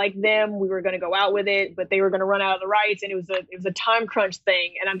it. I liked them. We were going to go out with it, but they were going to run out of the rights, and it was a time crunch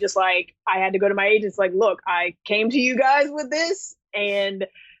thing. And I'm just like, I had to go to my agents, like, look, I came to you guys with this, and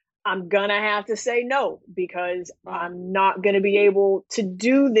I'm gonna have to say no, because I'm not going to be able to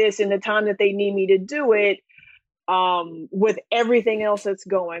do this in the time that they need me to do it, with everything else that's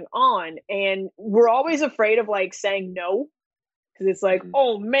going on. And we're always afraid of like saying no, because it's like,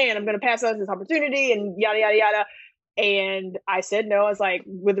 oh man, I'm going to pass out this opportunity and yada yada yada. And I said no. I was like,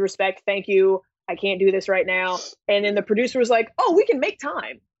 with respect, thank you, I can't do this right now. And then the producer was like, oh, we can make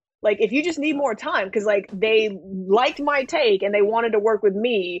time. Like, if you just need more time, because like they liked my take and they wanted to work with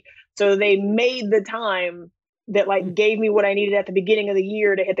me. So they made the time that like gave me what I needed at the beginning of the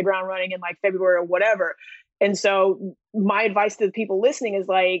year to hit the ground running in like February or whatever. And so my advice to the people listening is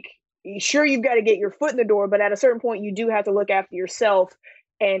like, sure, you've got to get your foot in the door, but at a certain point you do have to look after yourself,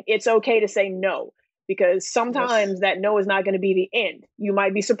 and it's okay to say no. Because sometimes that no is not going to be the end. You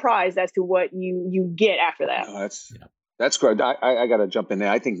might be surprised as to what you get after that. No, that's great. I got to jump in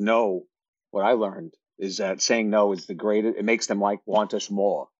there. I think no, what I learned is that saying no is the greatest. It makes them like want us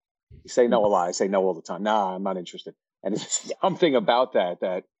more. You say no a lot. I say no all the time. Nah, I'm not interested. And it's something about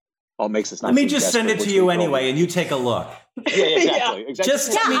that makes us not. Let me just send it to you anyway, and you take a look. Yeah, exactly.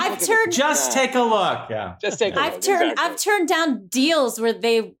 Just take a look. Yeah, just take a look. I've turned down deals where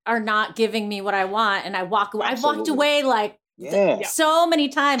they are not giving me what I want, and I walk away. I've walked away like so many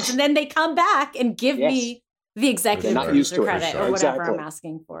times, and then they come back and give me the executive producer credit or whatever I'm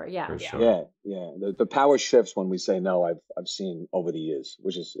asking for. Yeah, yeah. The power shifts when we say no. I've seen over the years,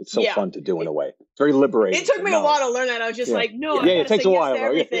 which is it's so fun to do in a way. It's very liberating. It took me a while to learn that. I was just like, no, I it takes a while. Yes to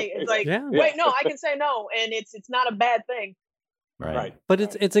everything. It's like, wait, no, I can say no, and it's not a bad thing. Right. But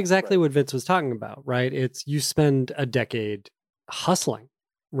it's exactly what Vince was talking about, right? It's you spend a decade hustling,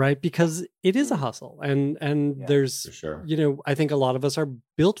 right? Because it is a hustle, and there's, for sure. I think a lot of us are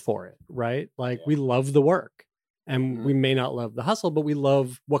built for it, right? Like we love the work, and we may not love the hustle, but we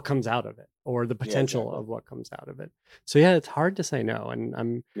love what comes out of it, or the potential of what comes out of it. So it's hard to say no,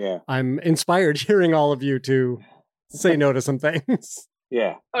 and I'm inspired hearing all of you to say no to some things.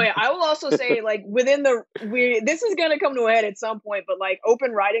 Yeah. Oh yeah. I will also say, like, this is going to come to a head at some point, but like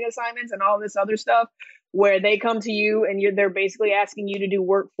open writing assignments and all this other stuff where they come to you and they're basically asking you to do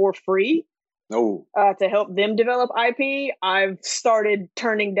work for free. No. To help them develop IP. I've started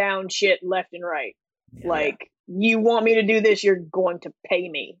turning down shit left and right. Yeah. Like, you want me to do this, you're going to pay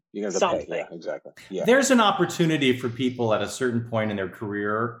me something. Yeah, exactly. Yeah. There's an opportunity for people at a certain point in their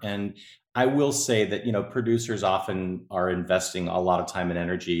career, and I will say that, producers often are investing a lot of time and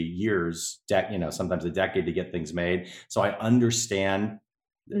energy, years, sometimes a decade to get things made. So I understand,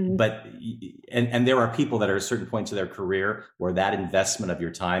 but, and there are people that are at certain points of their career where that investment of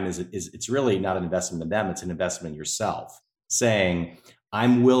your time it's really not an investment in them. It's an investment in yourself, saying,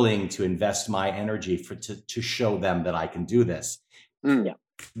 I'm willing to invest my energy to show them that I can do this. Yeah.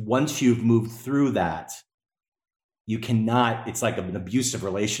 Once you've moved through that, you cannot, it's like an abusive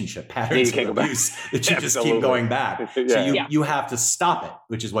relationship, patterns of abuse that you just keep going back. Yeah. So you have to stop it,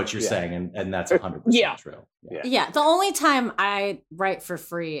 which is what you're saying. And that's 100% true. Yeah. The only time I write for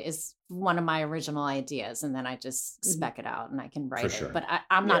free is one of my original ideas, and then I just spec it out and I can write it. But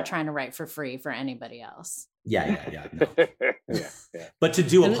I'm not trying to write for free for anybody else. No. But to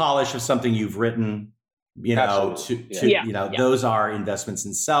do a polish of something you've written, you know, those are investments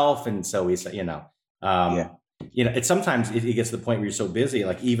in self. And so we say, it's sometimes it gets to the point where you're so busy,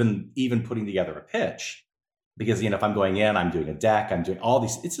 like even putting together a pitch, because, if I'm going in, I'm doing a deck, I'm doing all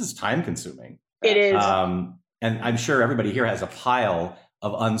these, it's just time consuming. It is. And I'm sure everybody here has a pile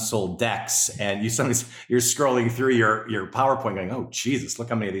of unsold decks, and you're scrolling through your PowerPoint going, oh, Jesus, look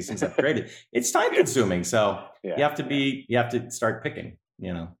how many of these things I've created. It's time consuming. So you have to start picking,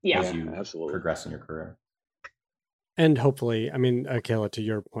 as you progress in your career. And hopefully, I mean, Akela, to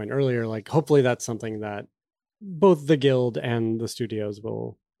your point earlier, like hopefully that's something that both the guild and the studios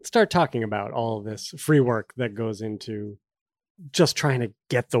will start talking about, all of this free work that goes into just trying to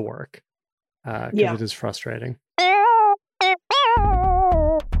get the work, because it is frustrating.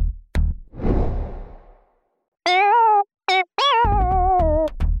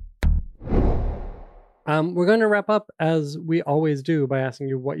 We're going to wrap up, as we always do, by asking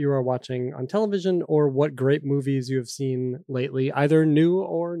you what you are watching on television or what great movies you have seen lately, either new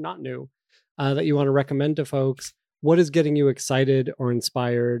or not new, that you want to recommend to folks. What is getting you excited or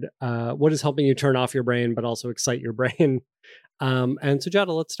inspired? What is helping you turn off your brain but also excite your brain? And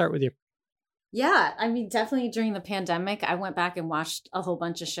Sujata, let's start with you. Yeah, I mean, definitely during the pandemic, I went back and watched a whole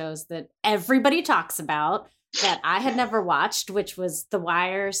bunch of shows that everybody talks about that I had never watched, which was The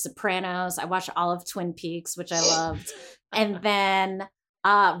Wire, Sopranos. I watched all of Twin Peaks, which I loved. And then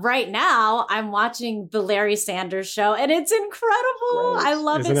right now I'm watching The Larry Sanders Show, and it's incredible. I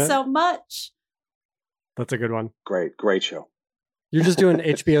love it so much. That's a good one. Great show. You're just doing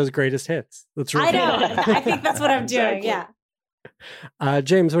HBO's greatest hits. That's right. I know. I think that's what I'm doing. Yeah.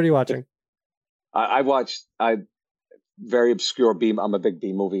 James, what are you watching? I watched very obscure B. I'm a big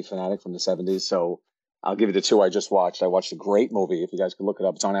B movie fanatic from the 70s, so I'll give you the two I just watched. I watched a great movie. If you guys could look it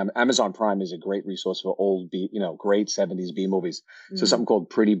up, it's on Amazon Prime. Is a great resource for old great 70s B movies. So something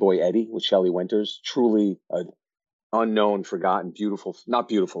called Pretty Boy Eddie with Shelley Winters. Truly an unknown, forgotten, beautiful. Not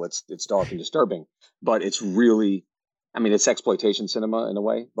beautiful. It's dark and disturbing, but it's really, I mean, it's exploitation cinema in a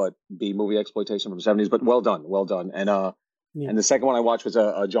way, but B movie exploitation from the 70s. But well done. And the second one I watched was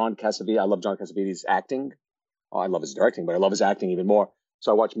John Cassavetes. I love John Cassavetes' acting. Oh, I love his directing, but I love his acting even more.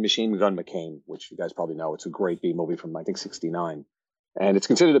 So I watched Machine Gun McCain, which you guys probably know. It's a great B movie from, I think, 1969. And it's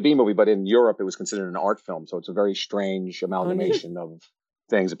considered a B movie, but in Europe, it was considered an art film. So it's a very strange amalgamation of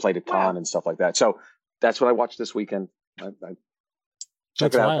things. It played at Cannes and stuff like that. So that's what I watched this weekend.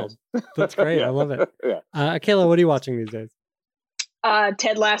 That's wild. That's great. I love it. Akela, what are you watching these days?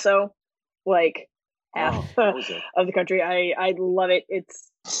 Ted Lasso, like half of the country. I love it.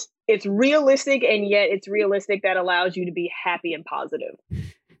 It's realistic, and yet it's realistic that allows you to be happy and positive.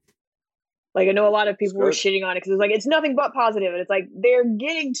 Like, I know a lot of people were shitting on it because it's like, it's nothing but positive. And it's like, they're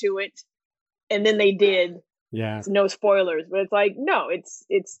getting to it. And then they did. Yeah. It's no spoilers, but it's like, no, it's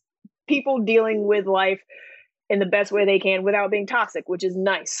people dealing with life in the best way they can without being toxic, which is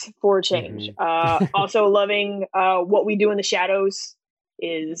nice for a change. Also loving What We Do in the Shadows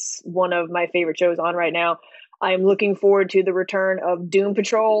is one of my favorite shows on right now. I'm looking forward to the return of Doom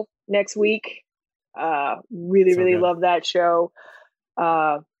Patrol next week. Really love that show.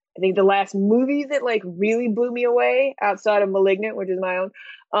 I think the last movie that like really blew me away outside of Malignant, which is my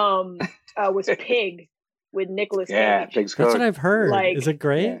own, was Pig with Nicolas Cage. Yeah, Pig's good. That's what I've heard. Like, is it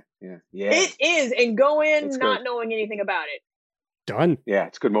great? Yeah. It is, and go in not knowing anything about it. Done. Yeah,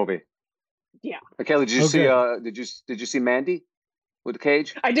 it's a good movie. Yeah. Kelly, did you see? Did you see Mandy with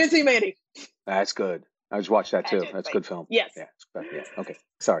Cage? I did see Mandy. That's good. I just watched that too. That's a good film. Yes. Yeah. Okay.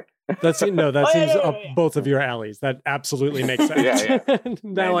 Sorry. That seems up both of your alleys. That absolutely makes sense.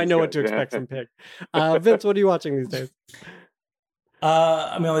 Now I know what to expect from Pig. Vince, what are you watching these days?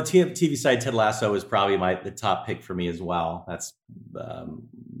 I mean, on the TV side, Ted Lasso is probably the top pick for me as well. That's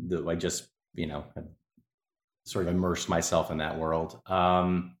I just have sort of immersed myself in that world.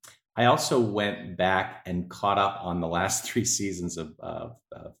 I also went back and caught up on the last 3 seasons of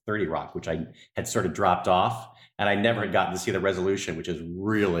 30 Rock, which I had sort of dropped off, and I never had gotten to see the resolution, which is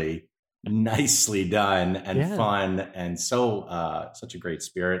really nicely done and fun, and so such a great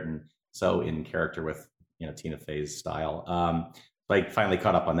spirit, and so in character with Tina Fey's style. I finally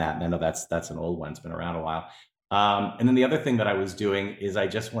caught up on that, and I know that's an old one; it's been around a while. And then the other thing that I was doing is I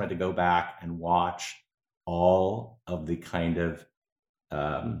just wanted to go back and watch all of the kind of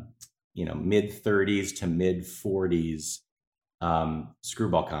mid 30s to mid 40s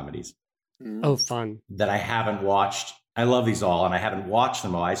screwball comedies. Oh, fun. That I haven't watched. I love these all, and I haven't watched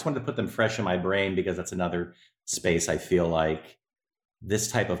them all. I just wanted to put them fresh in my brain because that's another space I feel like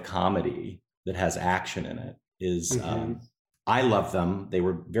this type of comedy that has action in it is, I love them. They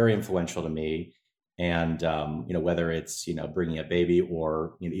were very influential to me. And, whether it's, Bringing Up Baby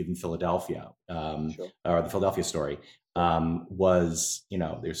or even Philadelphia or the Philadelphia Story was,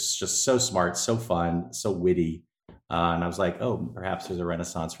 they're just so smart, so fun, so witty. And I was like, oh, perhaps there's a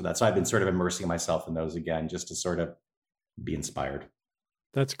renaissance for that. So I've been sort of immersing myself in those again, just to sort of be inspired.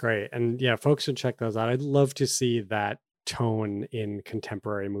 That's great. And yeah, folks should check those out. I'd love to see that tone in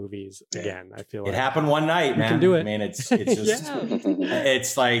contemporary movies again. I feel like it happened one night, man. You can do it. I mean, it's just,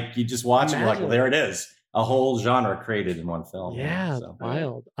 it's like you just watch it, you're like, well, there it is. A whole genre created in one film. Yeah, so.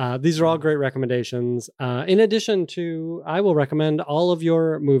 Wild. These are all great recommendations. In addition to, I will recommend all of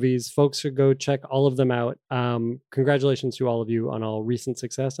your movies. Folks should go check all of them out. Congratulations to all of you on all recent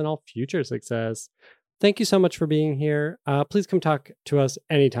success and all future success. Thank you so much for being here. Please come talk to us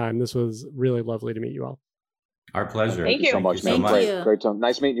anytime. This was really lovely to meet you all. Our pleasure. Thank you so much. Thank you. Great time.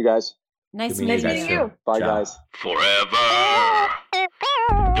 Nice meeting you guys. Nice meeting you. Bye, guys. Forever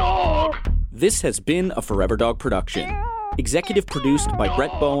Dog. This has been a Forever Dog production. Executive produced by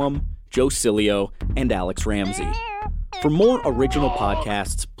Brett Boehm, Joe Cilio, and Alex Ramsey. For more original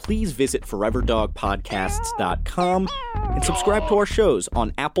podcasts, please visit foreverdogpodcasts.com and subscribe to our shows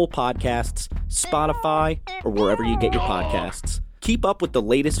on Apple Podcasts, Spotify, or wherever you get your podcasts. Keep up with the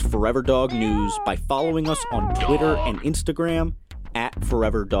latest Forever Dog news by following us on Twitter and Instagram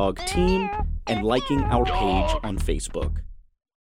 @ForeverDogTeam and liking our page on Facebook.